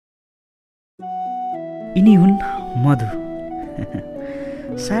यिनी हुन् मधु।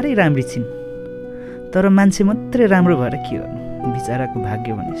 साह्रै राम्री छिन्, तर मान्छे मात्रै राम्रो भएर के गर्नु, बिचराको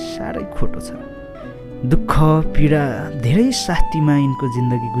भाग्य भने साह्रै खोटो छ। दुःख पीडा धेरै शास्तिमा यिनको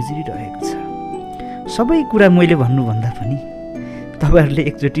जिन्दगी गुज्रिरहेको छ। सबै कुरा मैले भन्नुभन्दा पनि तपाईँहरूले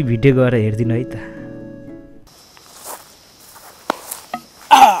एकचोटि भिडियो गएर हेरिदिनु है त।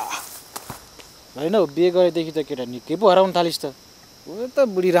 होइन हौ, बिहे गरेदेखि त केटा निकै पो हराउनु थालिस् त। ऊ त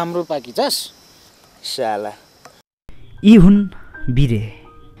बुढी राम्रो पाकी जास साला। यी हुन् बिरे,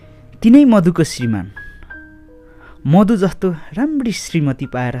 तिनै मधुको श्रीमान। मधु जस्तो राम्री श्रीमती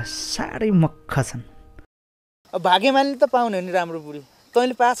पाएर साह्रै मक्ख छन्। भाग्यमानले त पाउने हो नि राम्रो बुढी,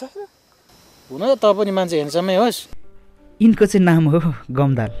 तैँले पाएछ? हुन त पनि मान्छे हेन्समै होस्। यिनको चाहिँ नाम हो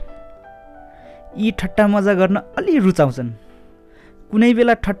गमदाल। यी ठट्टा मजा गर्न अलि रुचाउँछन्। कुनै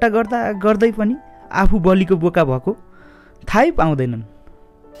बेला ठट्टा गर्दा गर्दै पनि आफू बलिको बोका भएको थाहै पाउँदैनन्।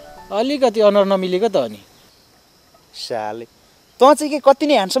 अलिकति अनुहार नमिलेको त हो नि साले। तँ चाहिँ के कति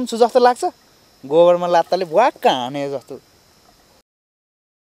नै ह्यान्डसम छु जस्तो लाग्छ, गोबरमा लात्ताले भ्वाक्क हाने जस्तो।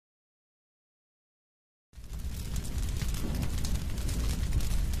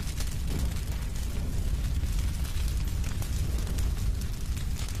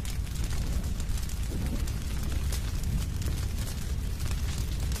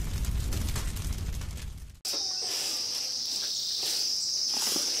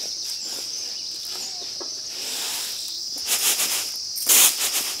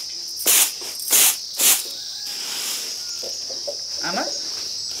 आमा,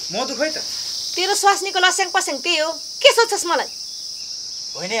 मधु खोइ त? तेरो स्वास्नीको लस्याङ पस्याङ त्यही हो। के सोच्छस् मलाई?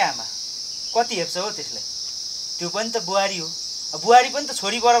 होइन आमा, कति हेप्छ हो त्यसलाई? त्यो पनि त बुहारी हो, बुहारी पनि त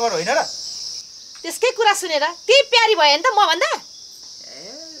छोरी बराबर होइन र? त्यसकै कुरा सुनेर ती प्यारी भयो नि त म भन्दा।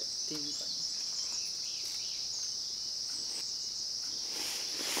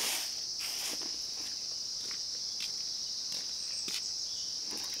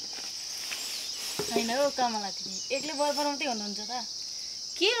 होइन हौ कमला, तिमी एक्लै बरबर मात्रै हुनुहुन्छ त?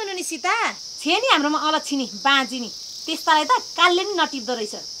 के हुनु नि सीता, छे नि हाम्रोमा अलक्षिनी बाँझिनी, त्यस्तालाई त कालले नि नटिप्दो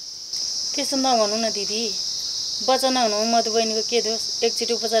रहेछ। त्यस्तो नभन्नु न दिदी, बच्चा नहुनु मधु बहिनीको के दोष?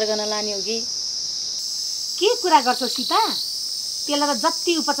 एकचोटि उपचार गर्न लाने हो कि? के कुरा गर्छौ सीता? त्यसलाई त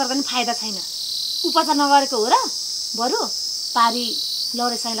जति उपचार गर्ने फाइदा छैन। उपचार नगरेको हो र? बरु पारी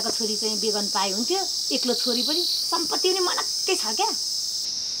लौरे साइलाको छोरी चाहिँ बेगन पाए हुन्थ्यो। एक्लो छोरी पनि सम्पत्ति पनि मनक्कै छ क्या।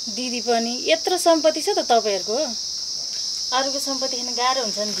 दिदी पनि यत्रो सम्पत्ति छ त तपाईँहरूको? अरूको सम्पत्ति खान गाह्रो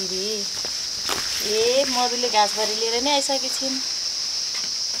हुन्छ नि दिदी। ए मधुले घाँसबारी लिएर नै आइसकेकी छिन्।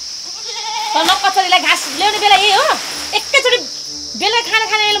 कचरीलाई घाँस ल्याउने बेला यही हो? एकैचोटि बेला खाना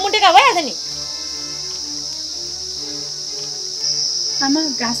खाने बेला मुटेका भइहाल्छ नि। आमा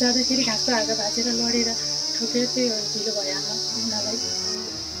घाँस जाँदाखेरि घाँसको हालका भाँचेर लडेर ठोकेर त्यो ढिलो भइहाल्छ उनीहरूलाई।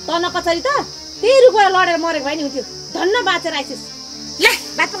 तन कचरी त त्यही रुखबाट लडेर मरेको भए नि हुन्थ्यो। धन्न बाँचेर आइसिस्। ल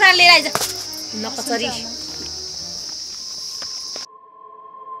भात पकाएर लिएर आइज न कचरी।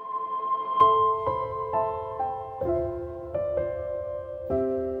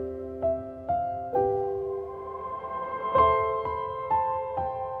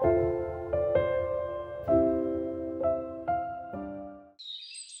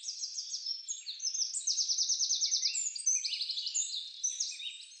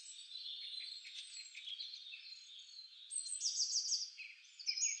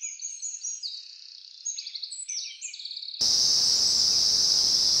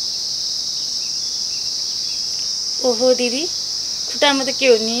 ओहो दिदी, खुट्टामा त के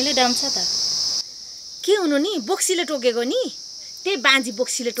हो नि डाम्छ त? के हुनु नि, बोक्सीले टोकेको नि। त्यही बाँझी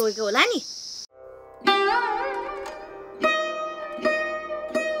बोक्सीले टोकेको होला नि।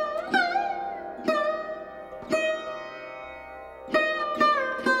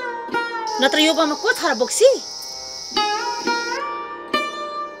 नत्र यो गाउँमा को छ र बोक्सी?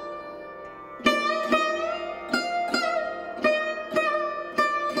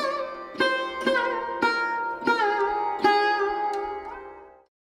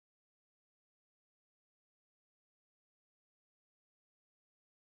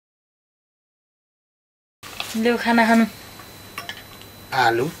 ल्याउ खाना खानु।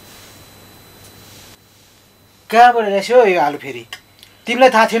 आलु कहाँबाट ल्याइस् हो यो आलु? फेरि तिमीलाई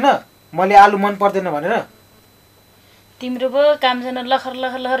थाहा थिएन मैले आलु मन पर्दैन भनेर? तिम्रो पो काम छैन, लखर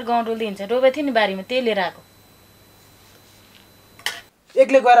लखर लखर गाउँ डुल्दै हिँड्छ। रोपेको थियो नि बारीमा, त्यही लिएर आएको।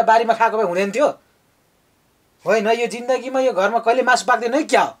 एक्लै गएर बारीमा खाएको भए हुँदैन थियो? होइन, यो जिन्दगीमा यो घरमा कहिले मासु पाक्दैन है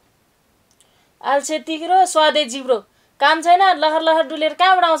क्या हो? आल्छे तिग्रो स्वादै जिब्रो, काम छैन लखर लखर डुलेर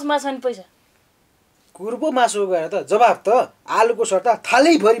कहाँबाट आउँछ मासु अनि पैसा? कुरो पो मासु गएर त जवाब त आलुको सट्टा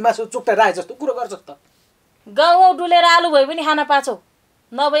थालैभरि मासु चोक्टा राखे जस्तो कुरो गर्छस् त। गाउँ डुलेर आलु भए पनि खाना पाछौ।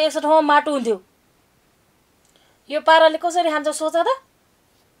 नभए यसो ठाउँमा माटो हुन्थ्यो। यो पाराले कसरी खान्छ सोच त?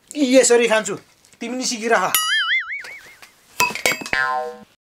 यसरी खान्छु, तिमी नि सिकिरह।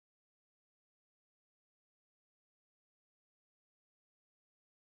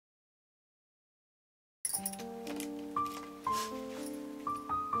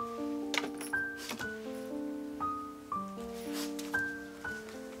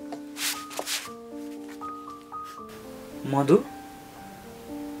 मधु,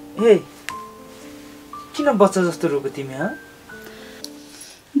 ए किन बच्चा जस्तो रोको तिमी?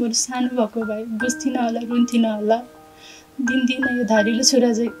 बरु सानो भएको भए बुझ्थिन होला, रुन्थिन होला। दिनदिन यो धारिलो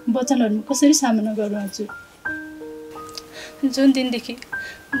छोरा चाहिँ वचनहरूमा कसरी सामना गर्नु हजुर? जुन दिनदेखि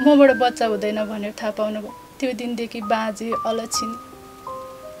मबाट बच्चा हुँदैन भनेर थाहा पाउनुभयो त्यो दिनदेखि बाजे अलक्षिन्।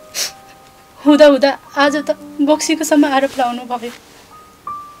 हुँदा हुँदा आज त बक्सीकोसम्म आरोप लाउनु भयो।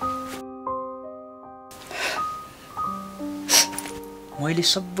 मैले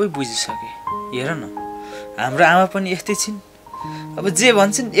सबै बुझिसकेँ। हेर न, हाम्रो आमा पनि यस्तै छिन्। अब जे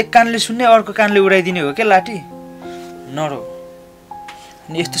भन्छन् एक कानले सुन्ने अर्को कानले उडाइदिने हो क्या लाठी। नरो,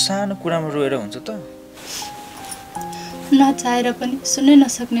 अनि यस्तो सानो कुरामा रोएर हुन्छ त? नचाहेर पनि सुन्नै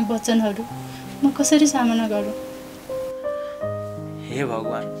नसक्ने वचनहरू म कसरी सामना गरौँ? हे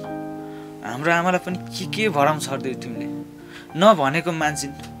भगवान्, हाम्रो आमालाई पनि के भरम छर्दियौ तिमीले। नभनेको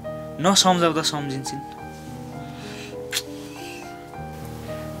मान्छन्, नसम्झाउँदा सम्झिन्छन्।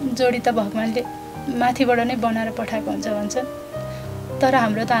 जोडी त भगवान्ले माथिबाट नै बनाएर पठाएको हुन्छ भन्छन्, तर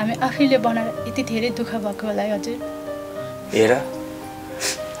हाम्रो त हामी आफैले बनाएर यति धेरै दुःख भएको होला है हजुर। हेर,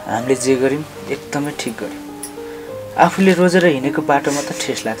 हामीले जे गर्यौँ एकदमै ठिक गर्यौँ। आफूले रोजेर हिँडेको बाटोमा त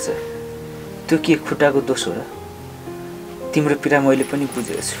ठेस लाग्छ, त्यो के खुट्टाको दोष हो र? तिम्रो पीडा मैले पनि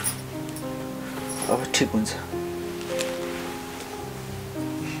बुझेको छु। अब ठिक हुन्छ।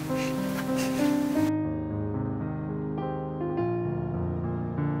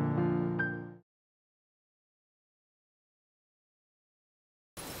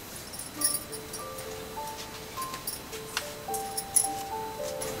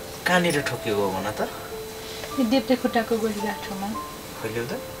 कहाँनिर ठोकेको हो भन त? देब्रे खुट्टाको गोली गाँठोमा। कहिले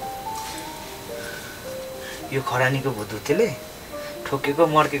त यो खरानीको भुतुतेले ठोकेको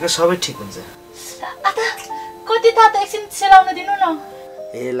मर्केको सबै ठिक हुन्छ। कति तातो एकछिन सेलाउन दिनु न।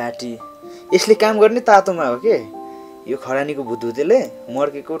 ए लाठी, यसले काम गर्ने तातोमा हो के? यो खरानीको भुतुतेले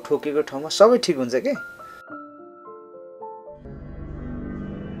मर्केको ठोकेको ठाउँमा सबै ठिक हुन्छ के?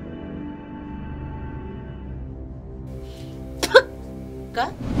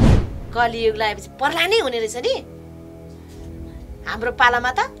 कलियुग लगाएपछि पर्ला नै हुने रहेछ नि। हाम्रो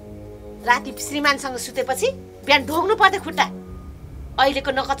पालामा त राति श्रीमानसँग सुतेपछि बिहान ढोग्नु पर्दै खुट्टा।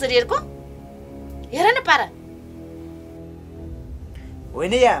 अहिलेको नकचरीहरूको हेर न पारा।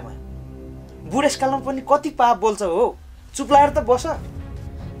 होइन या आमा, बुढेसकालमा पनि कति पाप बोल्छ हो। चुप लाएर त बस।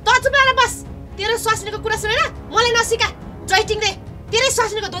 त चुप लाएर बस। तेरो स्वास्नीको कुरा सुनेर मलाई नसिका। जैटिङ दे, तेरै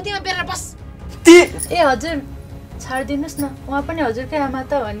स्वास्नीको धोतीमा बेरेर बस। ए हजुर, छाडिदिनुहोस् न, उहाँ पनि हजुरकै आमा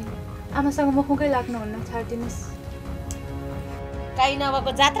त हो नि। आमासँग मुखमुखै लाग्नुहुन्न, छाडिदिनुहोस्। काहीँ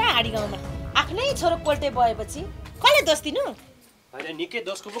नभएको जात्रा हाडी गाउँमा आफ्नै छोरो पोल्टे भएपछि कसले दोष दिनु? होइन, निकै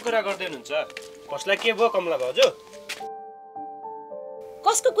दोषको पो कुरा गर्दै हुनुहुन्छ। कसलाई के भयो कमला भाउजू?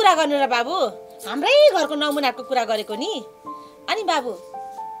 कसको कुरा गर्नु र बाबु? हाम्रै घरको नमुनाको कुरा गरेको नि। अनि बाबु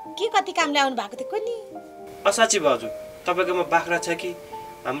के कति कामले आउनु भएको थियो नि? असाची भाउजू, तपाईँकोमा बाख्रा छ कि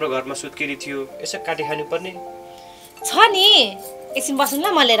हाम्रो घरमा सुत्केरी थियो, यसो काटी खानु पर्ने छ नि। एकछिन बस्नु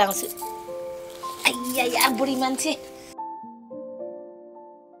ल, म लिएर आउँछु। आइया यार बुढी मान्छे।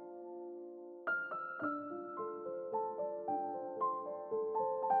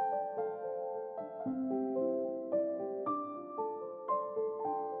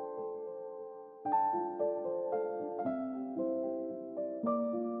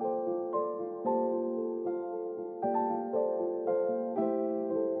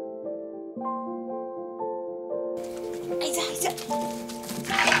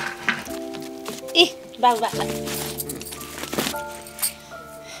 ए बाबु बाबु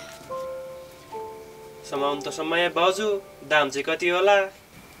समाउनु त समय भाउजू, दाम चाहिँ कति होला?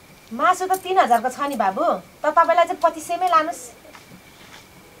 मासु त 3000 को छ नि बाबु। त तपाईँलाई चाहिँ 2500मै लानुहोस्।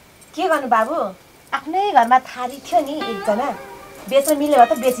 के गर्नु बाबु, आफ्नै घरमा थारी थियो नि एकजना, बेच्न मिल्यो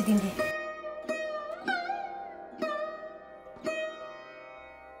भने त बेचिदिन्थे।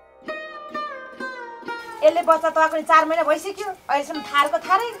 यसले बच्चा तको 4 महिना भइसक्यो, अहिलेसम्म थारको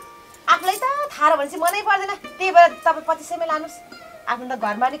थारै। आफूलाई त थारो भनेपछि मनै पर्दैन, त्यही भएर तपाईँ 2500मै लानुहोस्। आफ्नो त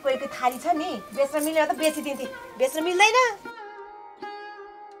घरमा नि कोही थारी छ नि, बेच्न मिल्यो भने त बेचिदिन्थे। बेच्न मिल्दैन।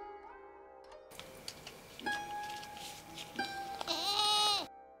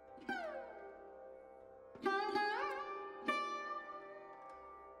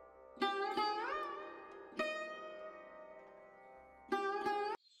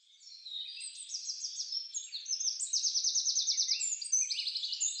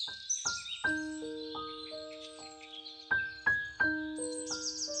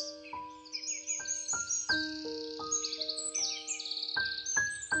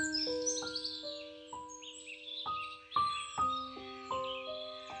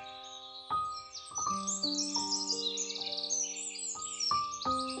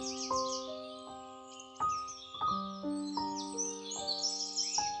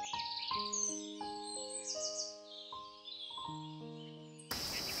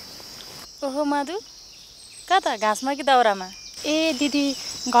 ओहो माधु, कता घाँसमा कि दाउरामा? ए दिदी,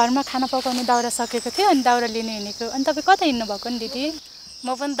 घरमा खाना पकाउने दाउरा सकेको थियो अनि दाउरा लिन हिँडेको। अनि तपाईँ कता हिँड्नु भएको नि दिदी?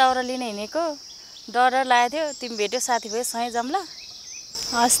 म पनि दाउरा लिन हिँडेको। डर लागेको थियो, तिमी भेट्यो साथी भयो सँगै जाऊँ ल।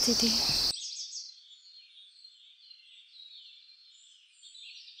 हस् दिदी।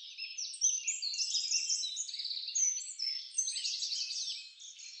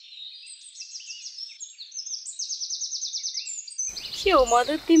 के हो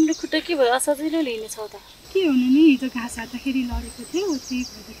मधु, तिम्रो खुट्टा के भयो? असजिलो लिनेछौ त? के हुनु नि, हिजो घाँस हाट्दाखेरि लडेको थियो, त्यही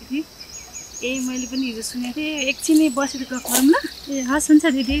गर्दाखेरि। ए मैले पनि हिजो सुनेको थिएँ। एकछिन बसेर गफ गरौँ ल? ए हस्, हुन्छ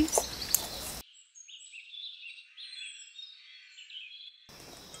दिदी।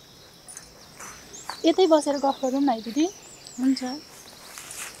 यतै बसेर गफ गरौँ न है दिदी? हुन्छ।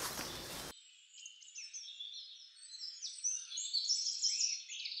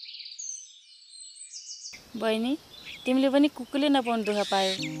 बहिनी, तिमीले पनि कुकुरले नपाउनु दुःख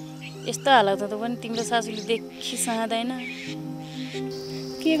पायो। यस्तो हालत त पनि तिम्रो सासूले देखि सहँदैन।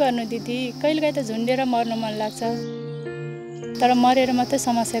 के गर्नु दिदी, कहिलेकाहीँ त झुन्डेर मर्न मन लाग्छ, तर मरेर मात्रै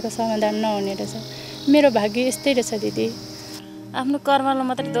समस्याको समाधान नहुने रहेछ। मेरो भाग्य यस्तै रहेछ दिदी। आफ्नो कर्मलाई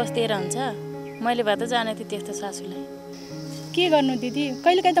मात्रै दोष दिएर हुन्छ? मैले भए त जाने थिएँ त्यस्तो सासूलाई। के गर्नु दिदी,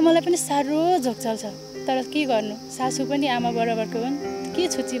 कहिलेकाहीँ त मलाई पनि साह्रो झोक चल्छ, तर के गर्नु, सासू पनि आमा बराबरको हुन्। के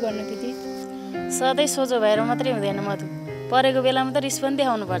छुच्ची गर्नु दिदी? सधैँ सोझो भएर मात्रै हुँदैन मधु, परेको बेलामा त रिस पनि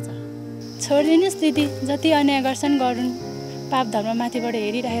देखाउनुपर्छ। छोडिदिनुहोस् दिदी, जति अन्याय गर्छन् गरून्, पाप धर्म माथिबाट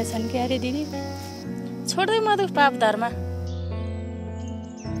हेरिरहेका छन् के अरे दिदी? छोड्दै मधु पाप धर्म।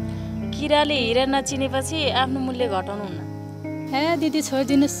 किराले हिरा नचिनेपछि आफ्नो मूल्य घटाउनुहुन्न। हे दिदी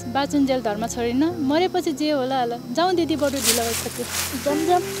छोडिदिनुहोस्, बाँचुन्जेल धर्म छोडिन, मरेपछि जे होला होला। जाउँ दिदी, बरु ढिलो भइसक्यो। जाऊँ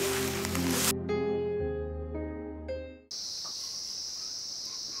जाऊँ।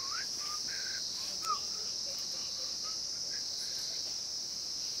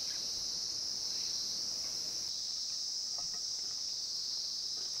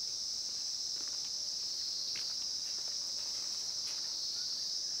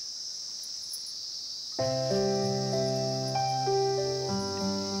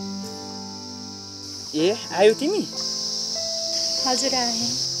 ए आयो तिमी? हजुर आएँ।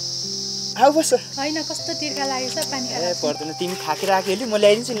 आऊ बस। होइन, कस्तो तिर्खा लागेछ, पानी ए पर्दैन, तिमी थाकेर आएको हेली, म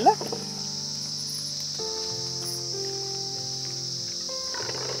ल्याइदिन्छु नि ल।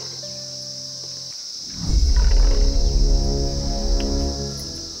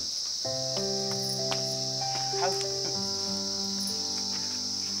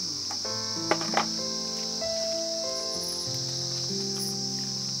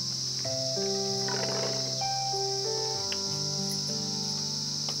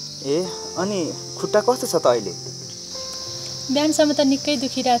 ए अनि खुट्टा कस्तो छ त अहिले? बिहानसम्म त निकै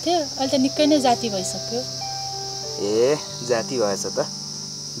दुखिरहेको थियो, अहिले त निकै नै जाती भइसक्यो। ए जाती भएछ त,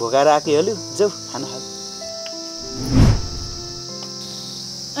 भोकाएर आएको हेलु, जाऊ खाना खाऊ।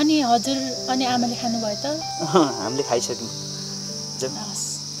 अनि हजुर अनि आमाले खानुभयो त? हामीले खाइसक्यौँ, जाऊ।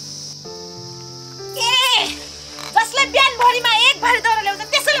 ए जसले बिहान भरिमा एक भारी दाउरा ल्याउँछ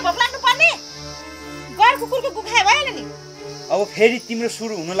त्यसैले भोक लाग्नु पर्ने? घर कुकुरको गुखाए भइहाल्यो नि। अब फेरि तिम्रो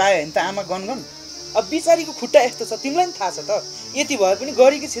सुरु हुन लाग्यो भने त आमा गनगन। अब बिचारीको खुट्टा यस्तो छ, तिमीलाई पनि थाहा छ त। यति भए पनि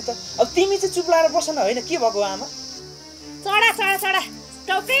गरेकी छ त। अब तिमी चाहिँ चुप लाएर बस्न होइन, के भएको आमा? चढा चढा चढा,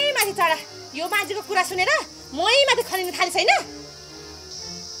 टाउकै माथि चढा। यो मान्छेको कुरा सुनेर मै माथि खनिन थाले छैन?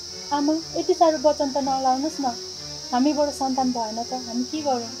 आमा, यति साह्रो वचन त नलाउनुहोस् न। हामीबाट सन्तान भएन त हामी के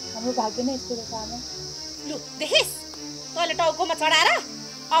गरौँ? हाम्रो भाग्य नै यस्तो रहेछ आमा। लु देखिस्, तैँले टाउकोमा चढाएर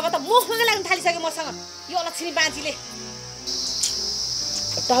अब त मुखमा लाग्न थालिसक्यो मसँग यो लक्ष्मी बाँचीले।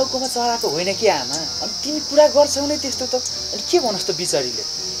 टाउकोमा चढाएको होइन कि आमा, अनि तिमी कुरा गर्छौ नै त्यस्तो त। अनि के भन्नुहोस् त बिचारीले?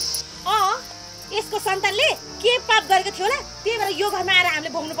 यसको सन्तानले के पाप गरेको थियो होला, त्यही भएर यो घरमा आएर हामीले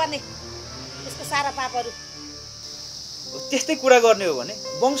भोग्नु पर्ने यसको सारा पापहरू। त्यस्तै कुरा गर्ने हो भने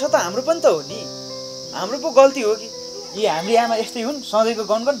वंश त हाम्रो पनि त हो नि, हाम्रो पो गल्ती हो कि? यी हाम्रो आमा यस्तै हुन्, सधैँको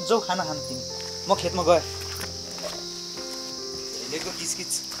गनगन। जाऊ खाना खानु तिमी, म खेतमा गएँ। हेलेको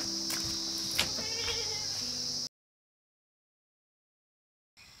किचकिच।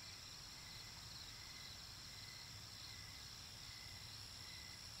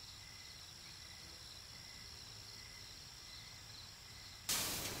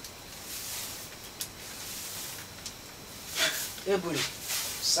 ए बुढी,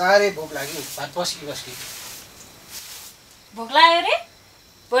 साह्रै भोक लाग्यो, भात पस्की बस्की। भोक लाग्यो रे?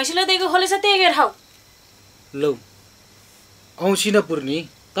 भैँसीले दिएको खोलेछ त्यही बेर खाऊ। लौ औँसी नपुर्ने,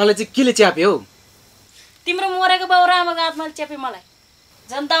 तँलाई चाहिँ केले च्याप्यो हौ? तिम्रो मरेको बाउरा आमाको आत्माले च्यापे मलाई।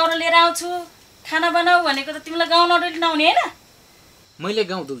 झन् दाउरा लिएर आउँछु, खाना बनाऊ भनेको त तिमीलाई गाउँ नडुली नहुने होइन? मैले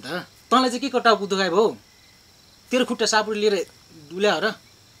गाउँ दुल्दा तँलाई चाहिँ के को टाउको दुखाइ भयो? तेरो खुट्टा सापुरी लिएर डुल्या हो र?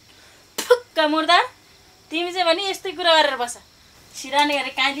 थुक ढुक्क मुर्दार तिमी चाहिँ भने यस्तै कुरा गरेर बस सिरानी गरे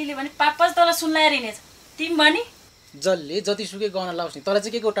काइलीले भने पापा तँलाई सुन्लाएर हिँडेछ तिमी भने जसले जतिसुकै गहना लाउँछ नि तँलाई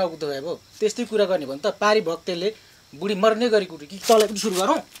चाहिँ के को टाउको दुखायो भयो त्यस्तै कुरा गर्ने भने त पारी भक्तले बुढी मर्ने गरी कुटी कि तँलाई पनि सुरु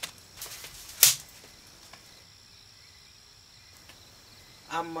गरौँ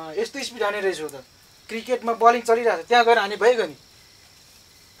आम्मा यस्तो स्पिड हाने रहेछ त क्रिकेटमा बलिङ चलिरहेको छ त्यहाँ गएर हाने भइगयो नि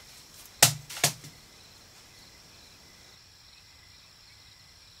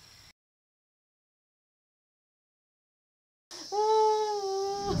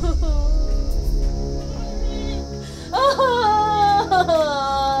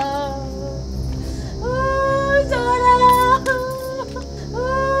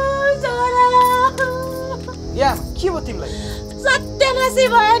या के भयो तिमीलाई सत्यानासी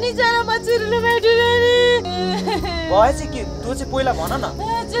भयो नि जरा म चुरुलुमा डुबेँ भएछ के तँ चाहिँ पहिला भन न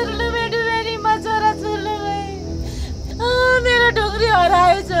चुरुलुमा डुबेँ नि म छोरा चुरुलुमै मेरो ढोक्री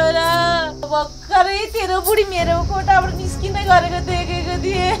हरायो छोरा भर्खरै तेरो बुढी मेरो कोठाबाट निस्किँदै गरेको देखेको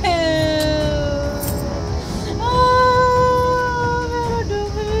थिएँ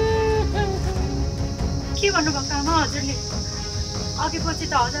के भन्नुभएको आमा हजुरले अघि पछि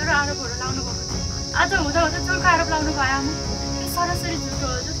त हजारौँ आरोपहरू लाउनु भएको थियो आज हुँदा हुँदा चोरको आरोप लाउनु भयो आमा यो सरासरी झुटो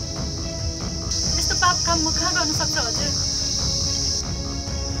हजुर यस्तो पाप काम म कहाँ गर्नु सक्छ हजुर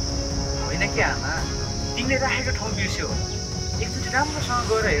होइन के आमा तिमीले राखेको ठाउँ बिर्स्यो एकचोटि राम्रोसँग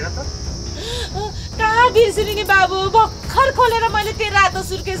गएर हेर त कहाँ बिर्सिनु नि बाबु भर्खर खोलेर मैले तेरो हात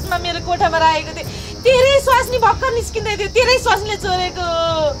सुर्केसमा मेरो कोठामा राखेको थिएँ तेरै स्वास्नी भर्खर निस्किँदै थियो तेरै स्वास्नीले चोरेको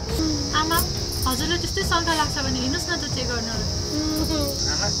आमा हजुरलाई त्यस्तै शङ्का लाग्छ भने हिँड्नुहोस् न त चेक गर्नु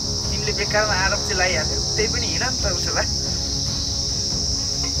आमा तिमीले बेकारमा आरोप चाहिँ लगाइहाल्यौ त्यही पनि हिँड नि त उसो भए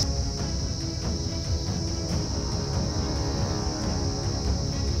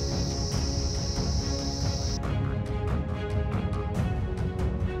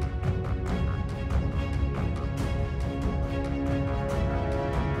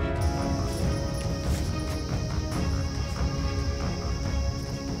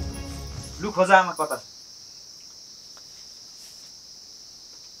लु खोज आमा कता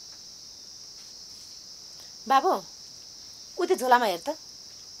बाबु उ त्यो झोलामा हेर त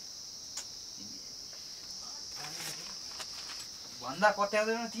भन्दा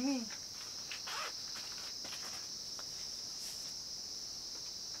पत्याउँदैनौ तिमी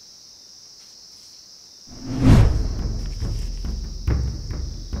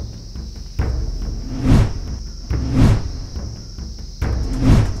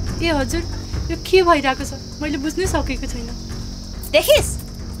ए हजुर यो के भइरहेको छ मैले बुझ्नै सकेको छैन देखिस्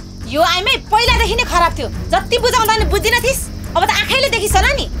यो आइमै पहिलादेखि नै खराब थियो जति बुझाउँदा नि बुझ्दिन थिइस् अब त आँखाले देखिस्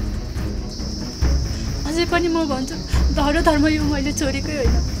होला नि अझै पनि म भन्छु धरो धर्म यो मैले चोरेकै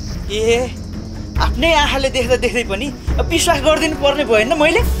होइन ए आफ्नै आँखाले देख्दा देख्दै पनि विश्वास गरिदिनु पर्ने भएन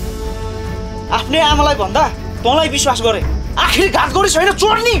मैले आफ्नै आमालाई भन्दा तँलाई विश्वास गरे आखिर घात गरी छैन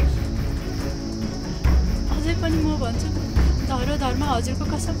चोर्नी अझै पनि म भन्छु धरो धर्म हजुरको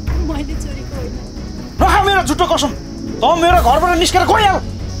कसम मैले चोरेको होइन नखा मेरो झुटो कसम त मेरो घरबाट निस्केर गइहाल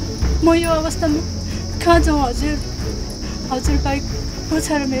म यो अवस्थामा कहाँ जाउँ हजुर हजुर बाइक को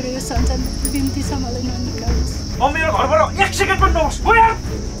छ र मेरो यो सन्तान बिन्ती छ मलाई ननिकाल्नुहोस् मेरो घरबाट एक सेकेन्ड पनि नहोस् गइहाल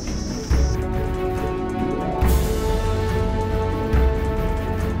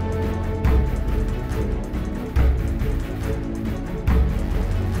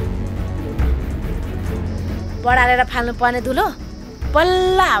बढालेर फाल्नु पर्ने धुलो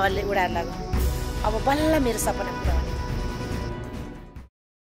बल्ल हावाले उडाएर लाग्यो अब बल्ल मेरो सपना पुरा हुने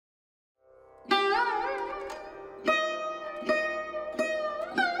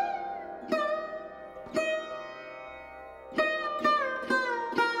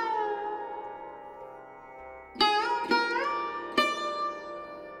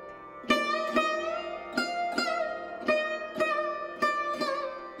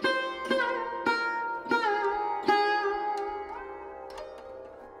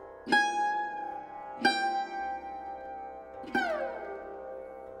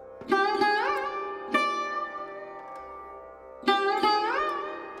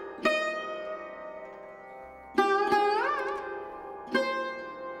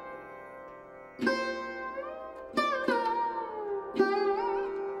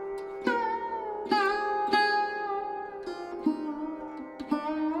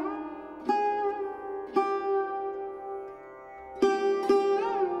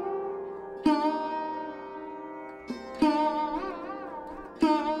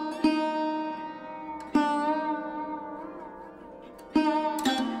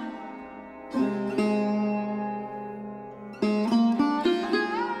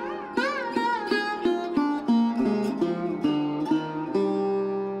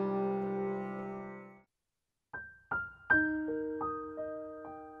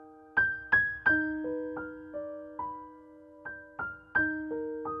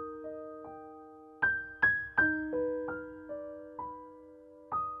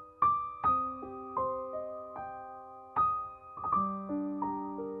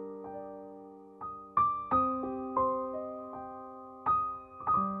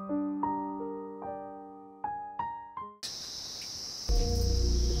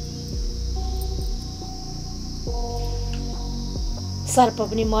सर्प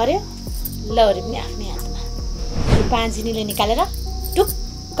पनि मर्यो लौरी पनि आफ्नै हातमा। यो पाँचिनीले निकालेर ढुक्क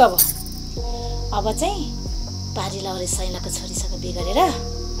भयो। अब चाहिँ पारी लौरे सैलाको छोरीसँग बिहे गरेर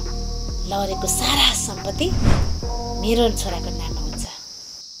लौरेको सारा सम्पत्ति मेरो छोराको नाममा हुन्छ।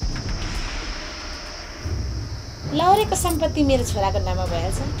 लौरेको सम्पत्ति मेरो छोराको नाममा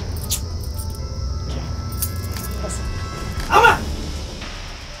भइहाल्छ।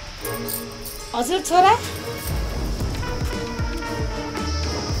 हजुर छोरा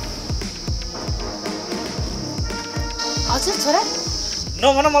हजुर छोरा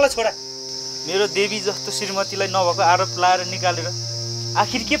नभन मलाई छोरा। मेरो देवी जस्तो श्रीमतीलाई नभएको आरोप लाएर निकालेर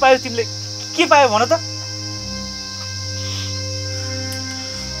आखिर के पायो तिमीले? के पायो भन त?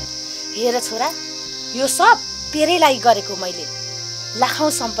 हेर छोरा, यो सब तेरै लागि गरेको मैले। लाखौं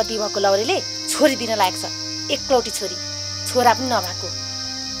सम्पत्ति भएको लौरेले छोरी दिन लागेको छ, एकलौटी छोरी, छोरा पनि नभएको।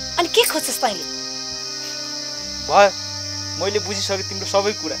 अनि के खोज्छस् तैँले? भयो, मैले बुझिसकेँ तिम्रो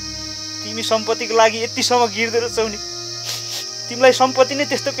सबै कुरा। तिमी सम्पत्तिको लागि यतिसम्म गिर्दै रहेछौ नि। तिमीलाई सम्पत्ति नै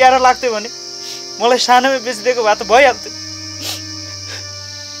त्यस्तो प्यारो लाग्थ्यो भने मलाई सानोमै बेचिदिएको भए त भइहाल्थ्यो।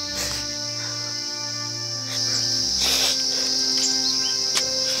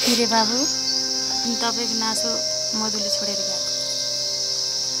 रे बाबु, तपाईँको नासो मधुले छोडेर गएको।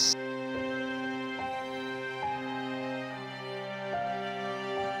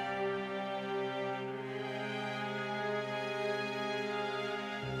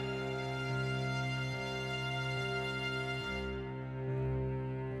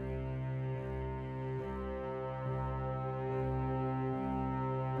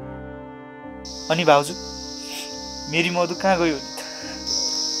 अनि भाउजू, मेरी मधु कहाँ गयो नि?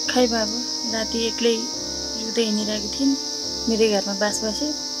 खै बाबु, राति एक्लै रुँदै हिँडिरहेको थिइन्। मेरै घरमा बास बसे।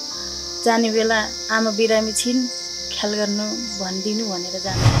 जाने बेला आमा बिरामी छिन्, ख्याल गर्नु भनिदिनु भनेर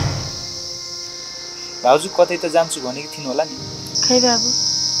जानु। भाउजू कतै त जान्छु भनेको थिइन् होला नि? खै बाबु,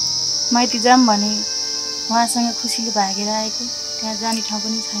 माइती जाम भने उहाँसँग खुसीले भागेर आएको। त्यहाँ जाने ठाउँ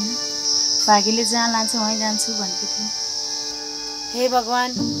पनि छैन। भागेले जहाँ लान्छ वहीँ जान्छु भनेको थिइन्। हे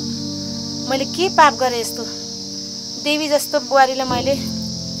भगवान्, मैले के पाप गरेँ यस्तो? देवी जस्तो बुहारीलाई मैले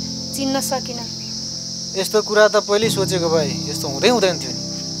चिन्न सकिनँ। यस्तो कुरा त पहिल्यै सोचेको भए यस्तो हुँदै हुँदैन थियो नि।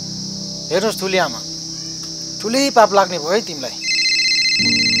 हेर्नुहोस् ठुली आमा, ठुलै पाप लाग्ने भयो है तिमीलाई।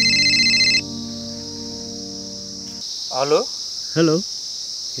 हेलो हेलो,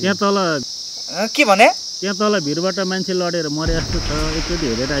 यहाँ तल के भने? यहाँ तल भिरबाट मान्छे लडेर मरे जस्तो छ, एकचोटि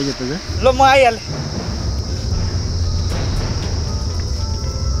हेरेर आइज त। ल म आइहालेँ।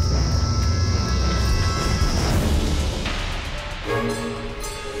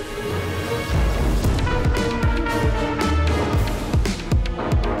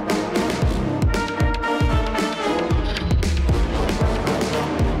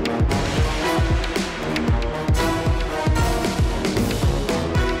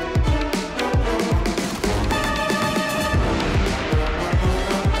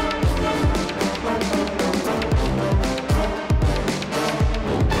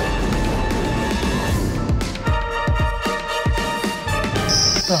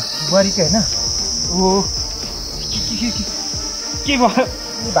 बुहारीको होइन? ओ के भयो?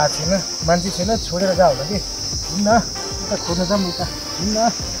 भएको छैन, मान्छे छैन, छोडेर जा होला कि। हिँड्न, उता खोज्न जाऊँ उता। हिँड्न,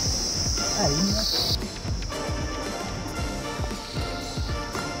 हिँड्न।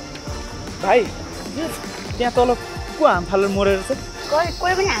 भाइ, त्यहाँ तल को हाम फालेर मरेर छ?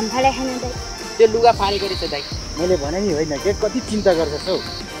 कोही पनि हाम फाले छैन दाइ। त्यो लुगा फालेको रहेछ दाइ। मैले भने नि होइन के, कति चिन्ता गर्छस् हौ।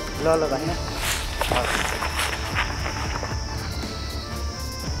 ल भाइ।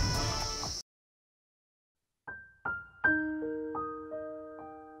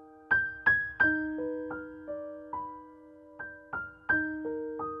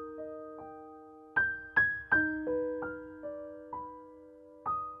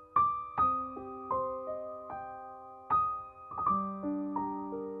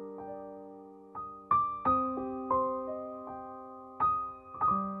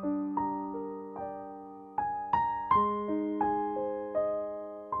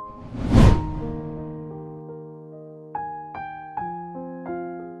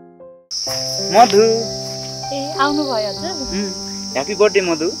 मधु, ए आउनु भयो हजुर? Happy birthday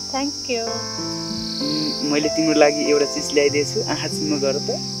Madhu. Thank you. मैले तिम्रो लागि एउटा चिज ल्याइदिएछु, आँखा चिम्म गर त।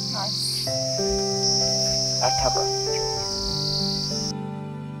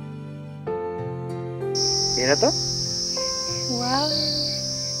 हेर त। वाह,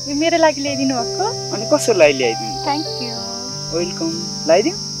 यो मेरो लागि ल्याइदिनु भएको? अनि कसको लागि ल्याइदिनु? Thank you. वेलकम।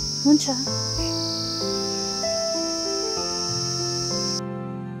 ल्याइदिउँ? हुन्छ।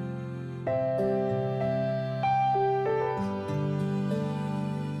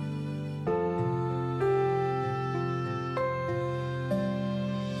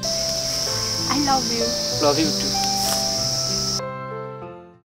 I love you. Love you to.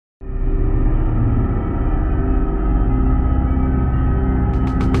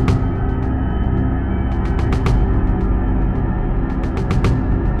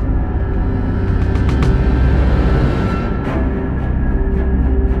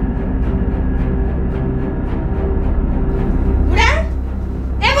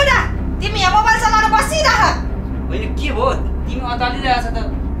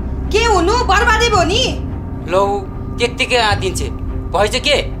 के हुनु बर्बादी भयो नि। लौ त्यत्तिकै आदिन्छे भएछ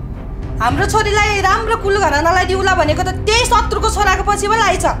के? हाम्रो छोरीलाई राम्रो कुल घरानालाई दिउला भनेको त त्यही शत्रुको छोराको पछि पो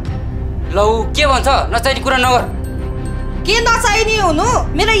लाइछ। लौ के भन्छ? नचाहिने कुरा नगर। के नचाहिने हुनु?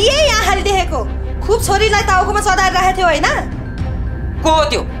 मेरो यही आँखाले देखेको खुब छोरीलाई टाउकोमा चढाएर राखेको थियो होइन? को हो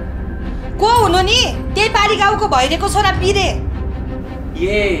त्यो? को हुनु नि? त्यही पारी गाउँको भइरहेको छोरा पिरे।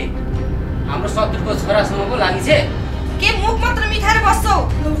 ए हाम्रो शत्रुको छोरासँग पो लागि छे? के मुख मात्र मिठाएर बस्छौ?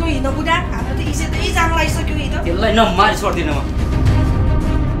 लु हिँड बुढा, हाम्रो त इज्जतै जान लागिसक्यो हिँड। त्यसलाई नमारी छोड्दिनँ म।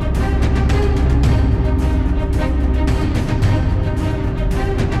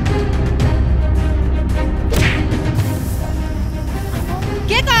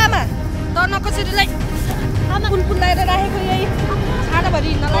 के त आमा तर्नको छोरीलाई आमा कुल पुलाएर राखेको यही छाडाभरि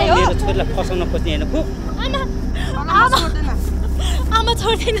हिँड्नलाई हो? मेरो छोरीलाई फसाउन खोज्ने होइन खुब। आमा आमा छोड्दैन। आमा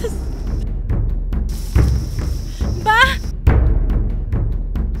छोड्दिनुहोस्। बा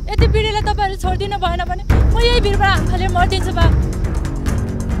यति पिँढीलाई तपाईँहरू छोडिदिनु भएन भने म यही भिरबाट हात फालेर मरिदिन्छु बा।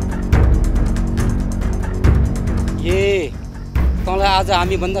 ए तँलाई आज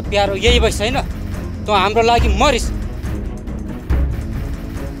हामीभन्दा प्यारो यही भइस होइन? तँ हाम्रो लागि मरिस।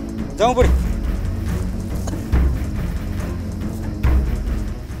 जाउँ बुढी।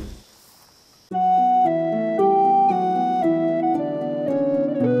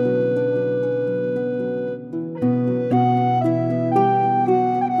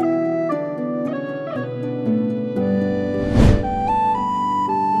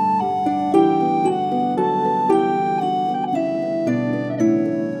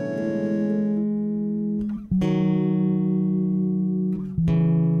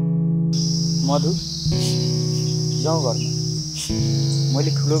 मधु जाउँ घरमा।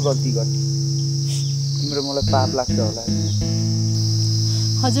 मैले ठुलो गल्ती गरेँ, तिम्रो मलाई पाप लाग्छ होला।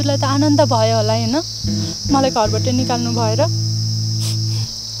 हजुरलाई त आनन्द भयो होला होइन मलाई घरबाट निकाल्नु भएर?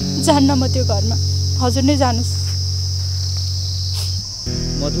 जान्न म त्यो घरमा, हजुर नै जानुहोस्।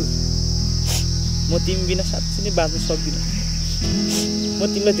 मधु म तिमी बिना साँच्चै नै बाँच्न सक्दिनँ। म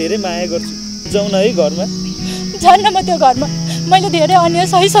तिमीलाई धेरै माया गर्छु, जाउँ न है घरमा। जान्न म त्यो घरमा, मैले धेरै अन्याय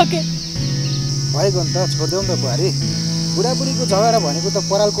सहिसकेँ। भएको नि त छोडिदेऊ नि त बुहारी। बुढाबुढीको झगडा भनेको त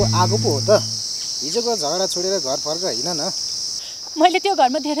परालको आगो पो हो त। हिजोको झगडा छोडेर घर फर्क हिँड न। मैले त्यो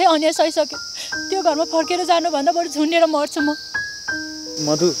घरमा धेरै अन्याय सहिसकेँ। त्यो घरमा फर्केर जानुभन्दा बरु झुन्डेर मर्छु म।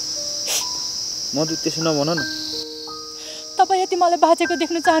 मधु मधु त्यसो नभन न। तपाईँ यति मलाई बाँचेको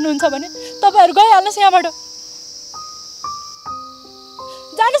देख्न चाहनुहुन्छ भने तपाईँहरू गइहाल्नुहोस् यहाँबाट।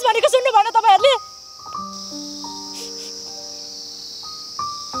 जानुहोस् भनेको सुन्नु भएन तपाईँहरूले?